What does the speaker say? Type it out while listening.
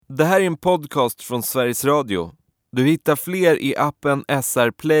Det här är en podcast från Sveriges Radio. Du hittar fler i appen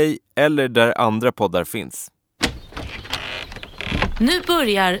SR Play eller där andra poddar finns. Nu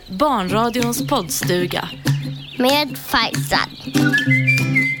börjar Barnradions poddstuga. Med Faisal.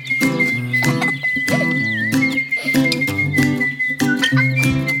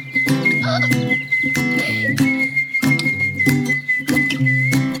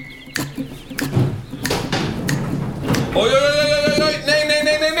 Oj, nej!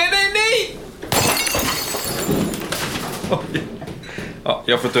 Ja,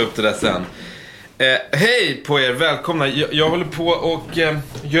 jag får ta upp det där sen. Hej på er, välkomna. Jag håller på och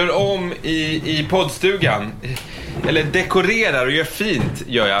gör om i poddstugan. Eller dekorerar och gör fint,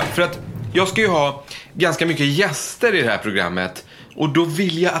 gör jag. För att jag ska ju ha ganska mycket gäster i det här programmet. Och då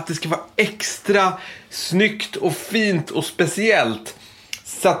vill jag att det ska vara extra snyggt och fint och speciellt.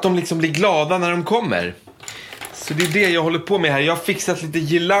 Så att de liksom blir glada när de kommer. Så det är det jag håller på med här. Jag har fixat lite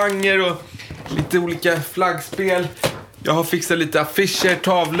girlanger och lite olika flaggspel. Jag har fixat lite affischer,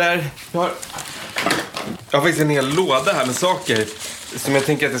 tavlor. Jag har faktiskt en hel låda här med saker som jag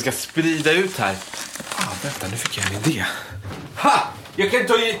tänker att jag ska sprida ut här. Vänta, nu fick jag en idé. Ha! Jag kan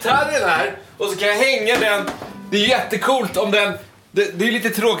ta gitarren här och så kan jag hänga den. Det är jättecoolt om den... Det är lite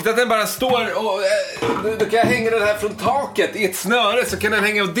tråkigt att den bara står och... Då kan jag hänga den här från taket i ett snöre, så kan den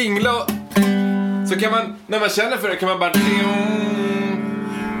hänga och dingla och... Så kan man, när man känner för det, kan man bara...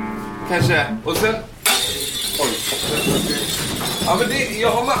 Kanske. Och sen... Oj. Ja, men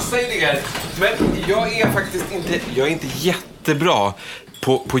jag har massa idéer. Men jag är faktiskt inte jättebra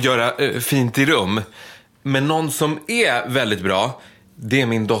på att göra fint i rum. Men någon som är väldigt bra, det är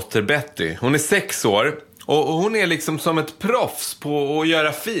min dotter Betty. Hon är 6 år. Och hon är liksom som ett proffs på att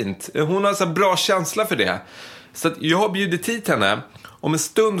göra fint. Hon har så bra känsla för det. Så att jag har bjudit hit henne. Om en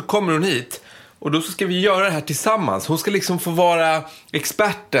stund kommer hon hit. Och då så ska vi göra det här tillsammans. Hon ska liksom få vara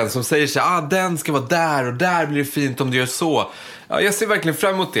experten som säger så här, den ska vara där och där blir det fint om du gör så. Ja, jag ser verkligen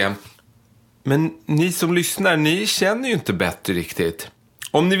fram emot det. Men ni som lyssnar, ni känner ju inte Betty riktigt.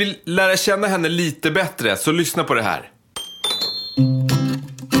 Om ni vill lära känna henne lite bättre, så lyssna på det här.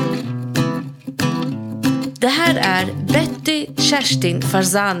 Det här är Betty Kerstin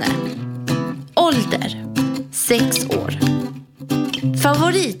Farzaneh. Ålder 6 år.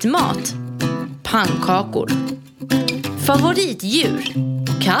 Favoritmat: pannkakor. Favoritdjur: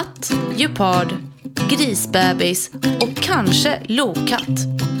 katt, gepard, grisbebis och kanske lokatt.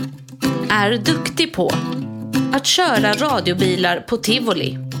 Är duktig på att köra radiobilar på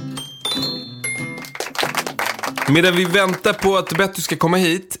Tivoli. Medan vi väntar på att Betty ska komma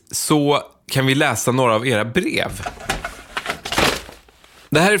hit så kan vi läsa några av era brev.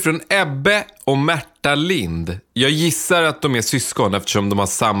 Det här är från Ebbe och Märta Lind. Jag gissar att de är syskon eftersom de har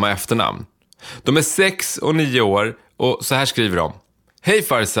samma efternamn. De är 6 och 9 år och så här skriver de. Hej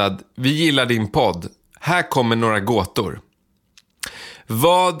Farsad, vi gillar din podd. Här kommer några gåtor.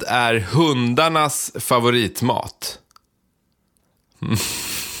 Vad är hundarnas favoritmat?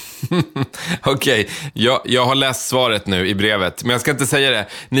 Okej, jag har läst svaret nu i brevet, men jag ska inte säga det.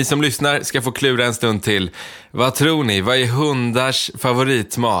 Ni som lyssnar ska få klura en stund till. Vad tror ni? Vad är hundars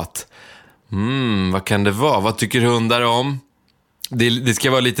favoritmat? Vad kan det vara? Vad tycker hundar om? Det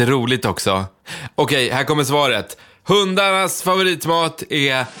ska vara lite roligt också. Okej, här kommer svaret. Hundarnas favoritmat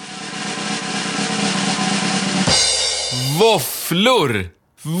är... Våfflor!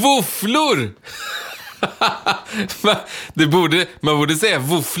 Våfflor! Man borde säga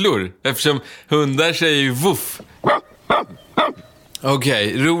våfflor, eftersom hundar säger ju voff.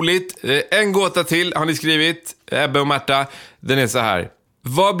 Okej, roligt. En gåta till har ni skrivit, Ebbe och Märta. Den är så här.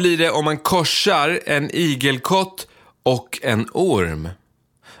 Vad blir det om man korsar en igelkott och en orm?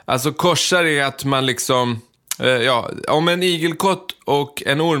 Alltså korsar är att man liksom... om en igelkott och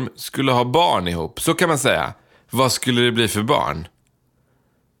en orm skulle ha barn ihop, så kan man säga. Vad skulle det bli för barn?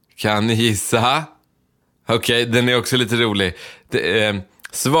 Kan ni gissa? Okej, den är också lite rolig.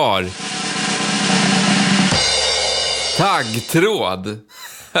 Svar. Taggtråd.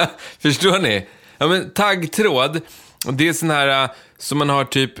 Förstår ni? Ja, men taggtråd, det är sån här som man har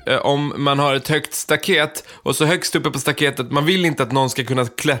typ om man har ett högt staket och så högst uppe på staketet, man vill inte att någon ska kunna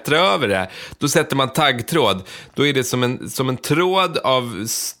klättra över det. Då sätter man taggtråd. Då är det som en tråd av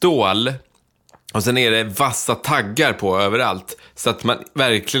stål. Och sen är det vassa taggar på överallt. Så att man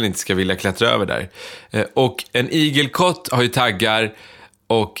verkligen inte ska vilja klättra över där. Och en igelkott har ju taggar.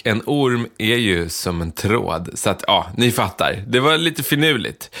 Och en orm är ju som en tråd. Så att ni fattar. Det var lite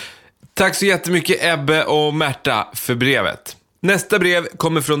finurligt. Tack så jättemycket Ebbe och Märta för brevet. Nästa brev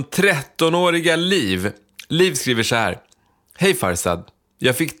kommer från 13-åriga Liv. Liv skriver så här. Hej Farsad.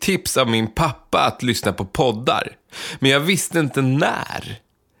 Jag fick tips av min pappa att lyssna på poddar. Men jag visste inte när.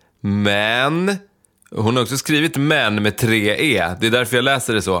 Men. Hon har också skrivit men med 3 e. Det är därför jag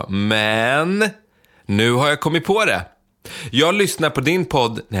läser det så. Men. Nu har jag kommit på det. Jag lyssnar på din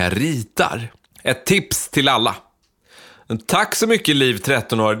podd när jag ritar. Ett tips till alla. Tack så mycket, Liv,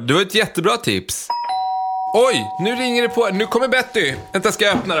 13 år. Du har ett jättebra tips. Oj, nu ringer det på. Nu kommer Betty. Vänta, ska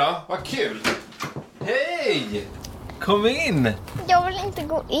jag öppna då? Vad kul. Hej! Kom in. Jag vill inte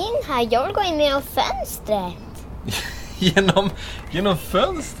gå in här. Jag vill gå in genom fönstret. Genom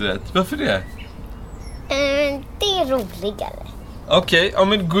fönstret? Varför det? Det är roligare. Okej, ja,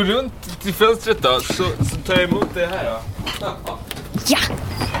 men gå runt till fönstret då. Så tar jag emot det här då. Ja!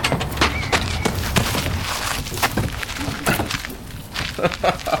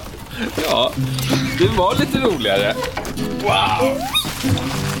 Ja, det var lite roligare. Wow!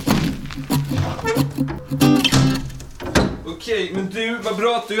 Okej, men du, vad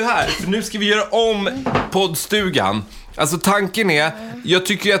bra att du är här. För nu ska vi göra om poddstugan. Alltså tanken är, jag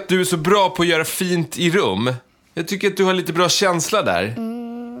tycker att du är så bra på att göra fint i rum. Jag tycker att du har lite bra känsla där.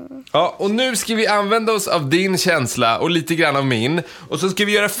 Ja, och nu ska vi använda oss av din känsla och lite grann av min. Och så ska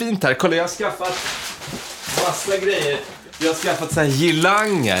vi göra fint här. Kolla, jag har skaffat massa grejer. Jag har skaffat så här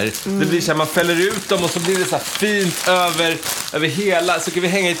girlanger. Det blir så här, man fäller ut dem och så blir det så här fint över hela. Så kan vi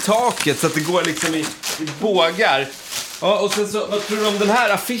hänga i taket så att det går liksom i bågar. Ja, och sen så, vad tror du om den här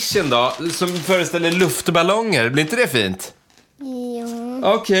affischen då? Som föreställer luftballonger. Blir inte det fint? Jo.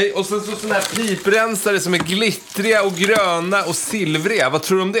 Okej, och sen så såna här piprensare som är glittriga och gröna och silvriga. Vad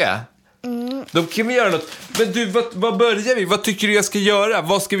tror du om det? Då kan vi göra något. Men du, vad börjar vi? Vad tycker du jag ska göra?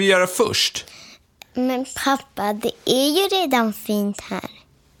 Vad ska vi göra först? Men pappa, det är ju redan fint här.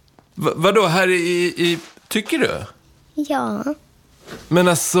 Vadå, här i tycker du? Ja. Men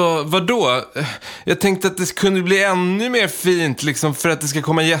alltså, vadå? Jag tänkte att det kunde bli ännu mer fint liksom för att det ska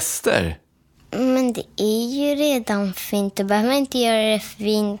komma gäster. Men det är ju redan fint. Du behöver inte göra det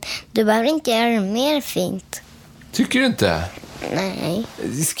fint. Du behöver inte göra det mer fint. Tycker du inte? Nej.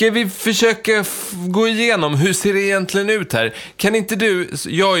 Ska vi försöka gå igenom hur ser det egentligen ut här? Kan inte du,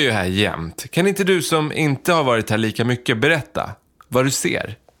 jag är ju här jämt. Kan inte du som inte har varit här lika mycket berätta vad du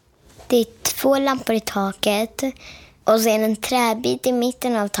ser? Det är 2 lampor i taket. Och så är det en träbit i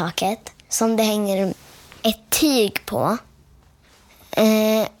mitten av taket som det hänger ett tyg på.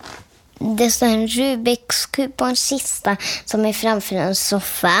 Det står en Rubiks kub på en kista som är framför en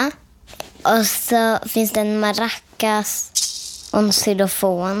soffa. Och så finns det en maracas och en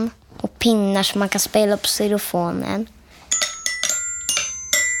xylofon och pinnar som man kan spela på xylofonen.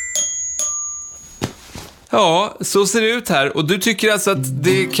 Ja, så ser det ut här. Och du tycker alltså att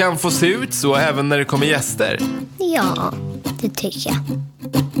det kan få se ut så även när det kommer gäster? Ja, det tycker jag.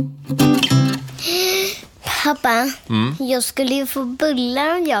 Pappa, jag skulle ju få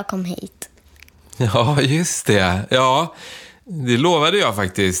bullar om jag kom hit. Ja, just det. Ja, det lovade jag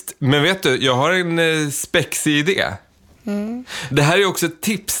faktiskt. Men vet du, jag har en spexig idé. Det här är också ett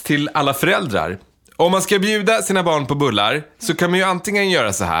tips till alla föräldrar. Om man ska bjuda sina barn på bullar så kan man ju antingen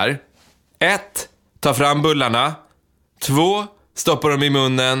göra så här. 1. Ta fram bullarna. 2. Stoppa dem i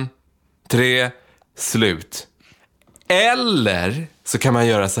munnen. 3. Slut. Eller så kan man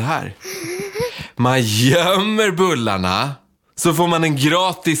göra så här. Man gömmer bullarna så får man en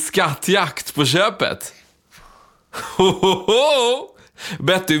gratis skattjakt på köpet. Hohoho!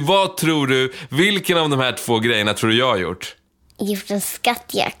 Betty, vad tror du? Vilken av de här 2 grejerna tror du jag har gjort? Gjort en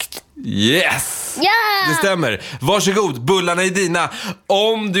skattjakt. Yes! Ja! Det stämmer. Varsågod, bullarna är dina.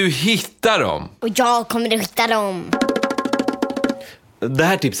 Om du hittar dem. Och jag kommer att hitta dem. Det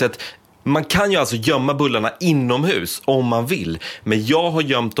här tipset, man kan ju alltså gömma bullarna inomhus om man vill. Men jag har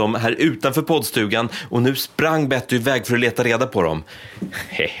gömt dem här utanför poddstugan och nu sprang Betty iväg för att leta reda på dem.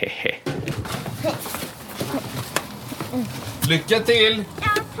 Hehehe. Lycka till! Ja,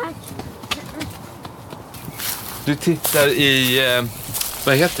 tack. Du tittar i...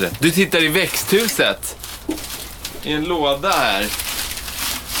 vad heter det? Du tittar i växthuset. I en låda här.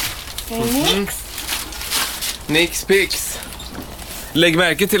 Nix pix. Lägg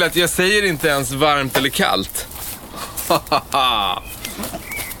märke till att jag säger inte ens varmt eller kallt.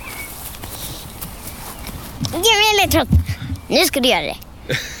 Nu ska du göra det.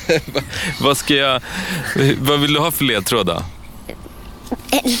 Vad vill du ha för ledtråd då?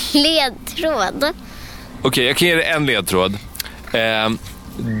 En ledtråd. Okej, jag kan ge dig en ledtråd.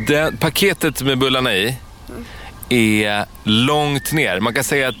 Paketet med bullarna i är långt ner. Man kan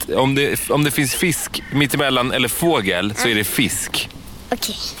säga att om det finns fisk mittemellan eller fågel så är det fisk.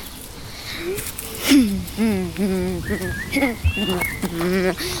 Okej.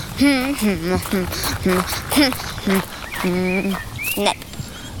 Nej.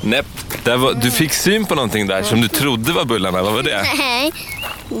 Näpp. Du fick syn på någonting där som du trodde var bullarna. Vad var det? Nej.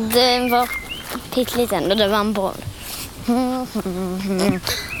 Den var pytteliten och det var en boll.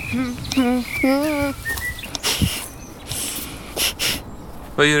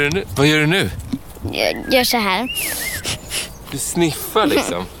 Vad gör du nu? Jag gör så här. Du sniffar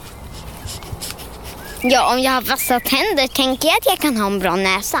liksom. Ja, om jag har vassa tänder tänker jag att jag kan ha en bra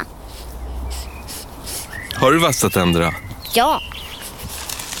näsa. Har du vassa tänder då? Ja.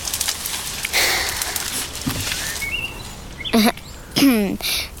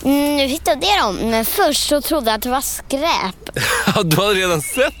 Nu hittade jag dem, men först så trodde jag att det var skräp. Du har redan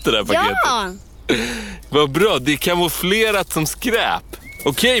sett det där paketet? Ja. Vad bra, det är kamouflerat som skräp.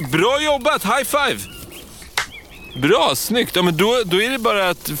 Okej, bra jobbat, high five. Bra, snyggt. Ja, men då är det bara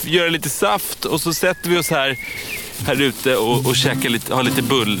att göra lite saft och så sätter vi oss här ute och käkar lite, har lite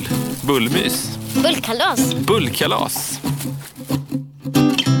bullmys. Bullkalas.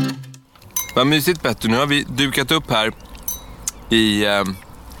 Vad mysigt, Betty. Nu har vi dukat upp här i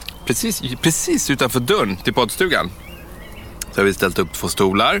precis utanför dörren till poddstugan. Så har vi ställt upp 2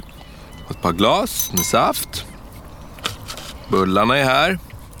 stolar och ett par glas med saft. Bullarna är här.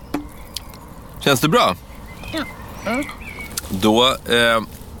 Känns det bra? Ja. Då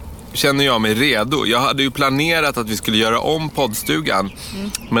känner jag mig redo. Jag hade ju planerat att vi skulle göra om poddstugan.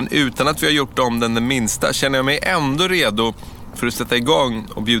 Men utan att vi har gjort om den minsta känner jag mig ändå redo för att sätta igång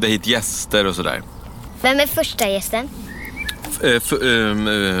och bjuda hit gäster och sådär. Vem är första gästen?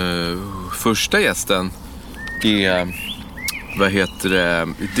 Första gästen är... Vad heter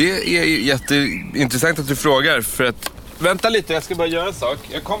det? Det är jätteintressant att du frågar. För att... Vänta lite, jag ska bara göra en sak.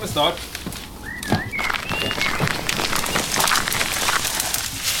 Jag kommer snart.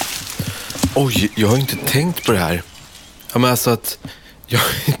 Oj, jag har inte tänkt på det här. Ja, men alltså att...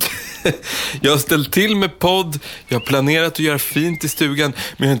 Jag har ställt till med podd. Jag har planerat att göra fint i stugan.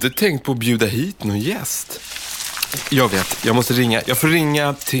 Men jag har inte tänkt på att bjuda hit någon gäst. Jag vet, jag måste ringa. Jag får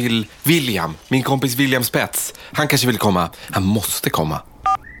ringa till William, min kompis William Spets. Han kanske vill komma. Han måste komma.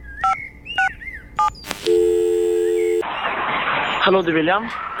 Hallå, det är William.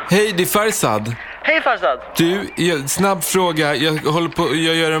 Hej, det är Farzad. Hej Farzad. Du, snabb fråga.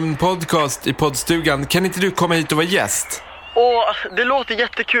 Jag gör en podcast i poddstugan. Kan inte du komma hit och vara gäst? Det låter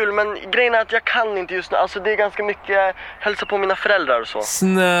jättekul, men grejen är att jag kan inte just nu. Alltså det är ganska mycket hälsa på mina föräldrar och så.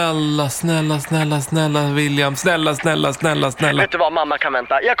 Snälla William. Snälla. Vet du vad, mamma kan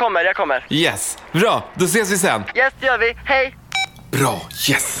vänta. Jag kommer. Yes, bra. Då ses vi sen. Yes, det gör vi. Hej. Bra,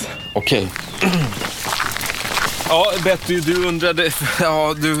 yes. Okej. Ja, Betty, du undrade...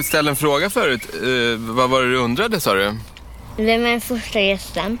 Ja, du ställde en fråga förut. Vad var det du undrade, sa du? Vem är första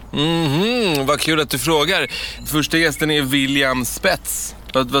gästen? Vad kul att du frågar. Första gästen är William Spets.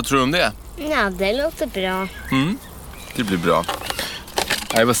 Vad tror du om det? Ja, det låter bra. Det blir bra.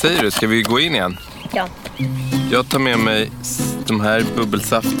 Nej, vad säger du? Ska vi gå in igen? Ja. Jag tar med mig de här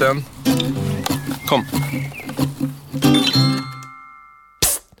bubbelsaften. Kom.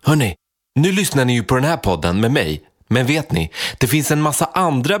 Psst, hörni. Nu lyssnar ni ju på den här podden med mig. Men vet ni, det finns en massa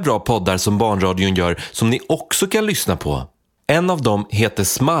andra bra poddar som Barnradion gör som ni också kan lyssna på. En av dem heter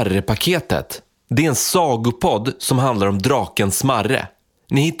Smarre-paketet. Det är en sagopodd som handlar om draken Smarre.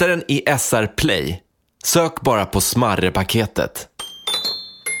 Ni hittar den i SR Play. Sök bara på Smarre-paketet.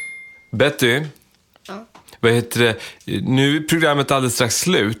 Betty, vad heter det? Nu är programmet alldeles strax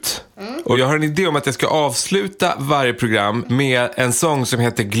slut. Och jag har en idé om att jag ska avsluta varje program med en sång som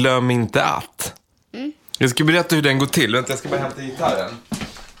heter Glöm inte att. Jag ska berätta hur den går till. Vänta, jag ska bara hämta gitarren.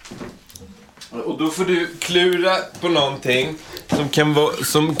 Och då får du klura på någonting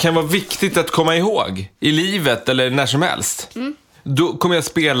som kan vara viktigt att komma ihåg i livet eller när som helst. Då kommer jag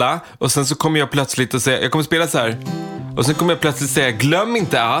spela och sen så kommer jag plötsligt att säga, jag kommer spela så här. Och sen kommer jag plötsligt säga glöm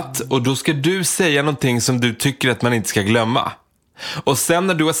inte att, och då ska du säga någonting som du tycker att man inte ska glömma. Och sen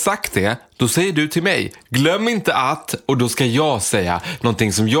när du har sagt det, då säger du till mig glöm inte att, och då ska jag säga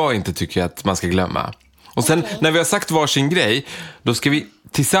någonting som jag inte tycker att man ska glömma. Och sen när vi har sagt varsin grej, då ska vi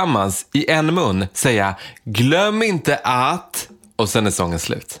tillsammans i en mun säga glöm inte att, och sen är sången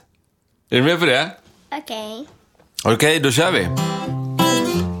slut. Är du med på det? Okej. Okej, då kör vi.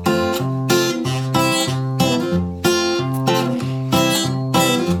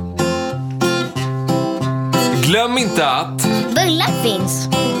 Glöm inte att Bullar finns.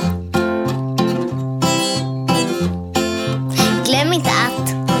 Glöm inte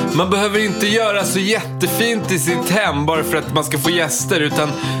att man behöver inte göra så jättefint i sitt hem bara för att man ska få gäster,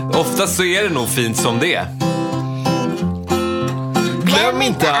 utan oftast så är det nog fint som det är. Glöm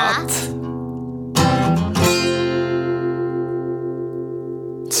inte att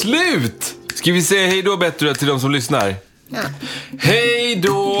slut! Ska vi säga hej då bättre till de som lyssnar? Ja. Hej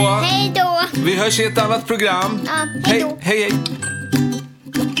då! Hej då. Vi hörs i ett annat program. Ja, hej då. Hej.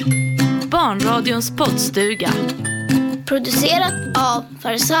 Barnradions poddstuga. Producerat av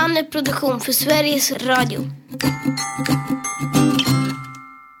Farsane Produktion för Sveriges Radio.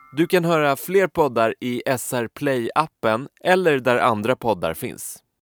 Du kan höra fler poddar i SR Play-appen eller där andra poddar finns.